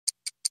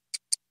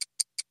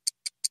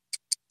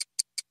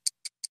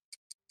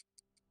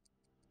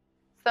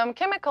Some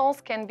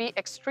chemicals can be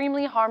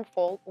extremely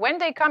harmful when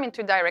they come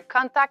into direct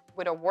contact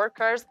with a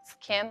worker's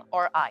skin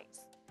or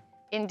eyes.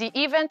 In the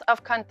event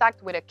of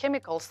contact with a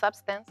chemical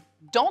substance,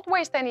 don't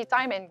waste any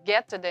time and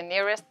get to the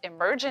nearest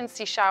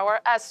emergency shower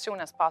as soon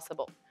as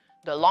possible.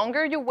 The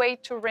longer you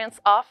wait to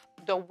rinse off,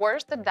 the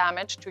worse the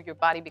damage to your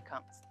body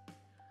becomes.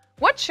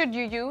 What should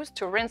you use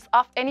to rinse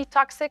off any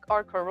toxic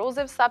or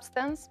corrosive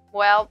substance?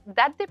 Well,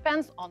 that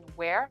depends on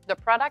where the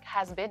product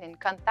has been in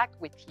contact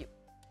with you.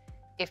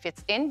 If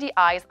it's in the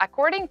eyes,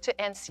 according to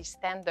NC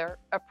standard,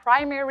 a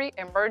primary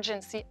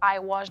emergency eye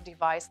wash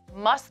device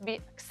must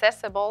be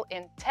accessible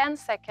in 10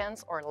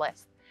 seconds or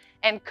less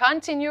and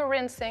continue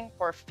rinsing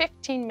for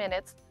 15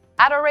 minutes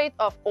at a rate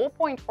of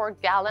 0.4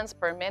 gallons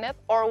per minute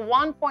or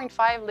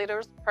 1.5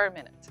 liters per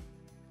minute.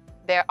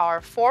 There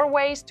are 4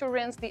 ways to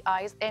rinse the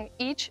eyes, and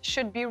each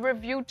should be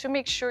reviewed to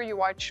make sure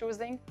you are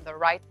choosing the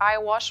right eye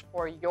wash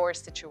for your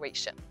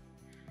situation.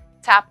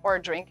 Tap or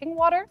drinking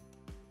water,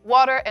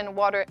 water and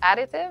water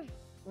additive,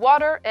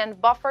 water and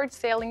buffered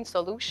saline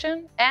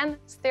solution, and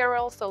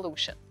sterile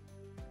solution.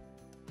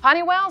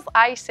 Honeywell's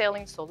eye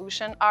saline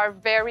solution are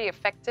very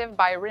effective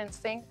by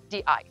rinsing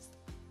the eyes.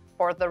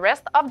 For the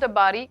rest of the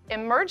body,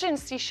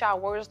 emergency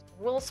showers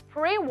will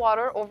spray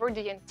water over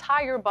the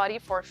entire body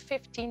for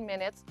 15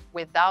 minutes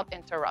without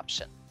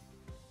interruption.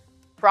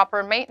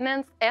 Proper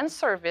maintenance and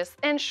service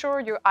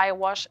ensure your eye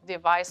wash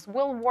device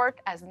will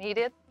work as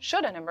needed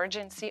should an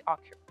emergency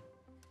occur.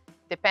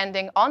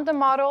 Depending on the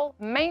model,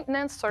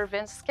 maintenance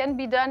service can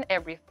be done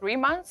every 3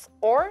 months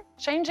or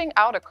changing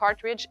out a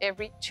cartridge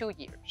every 2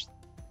 years.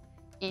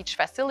 Each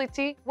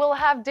facility will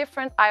have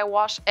different eye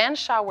wash and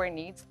shower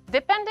needs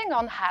depending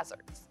on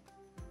hazards.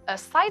 A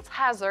site's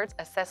hazards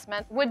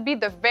assessment would be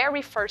the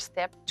very first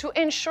step to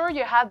ensure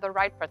you have the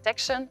right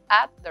protection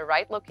at the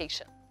right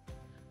location.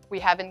 We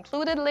have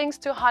included links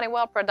to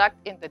Honeywell products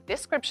in the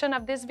description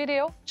of this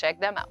video. Check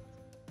them out.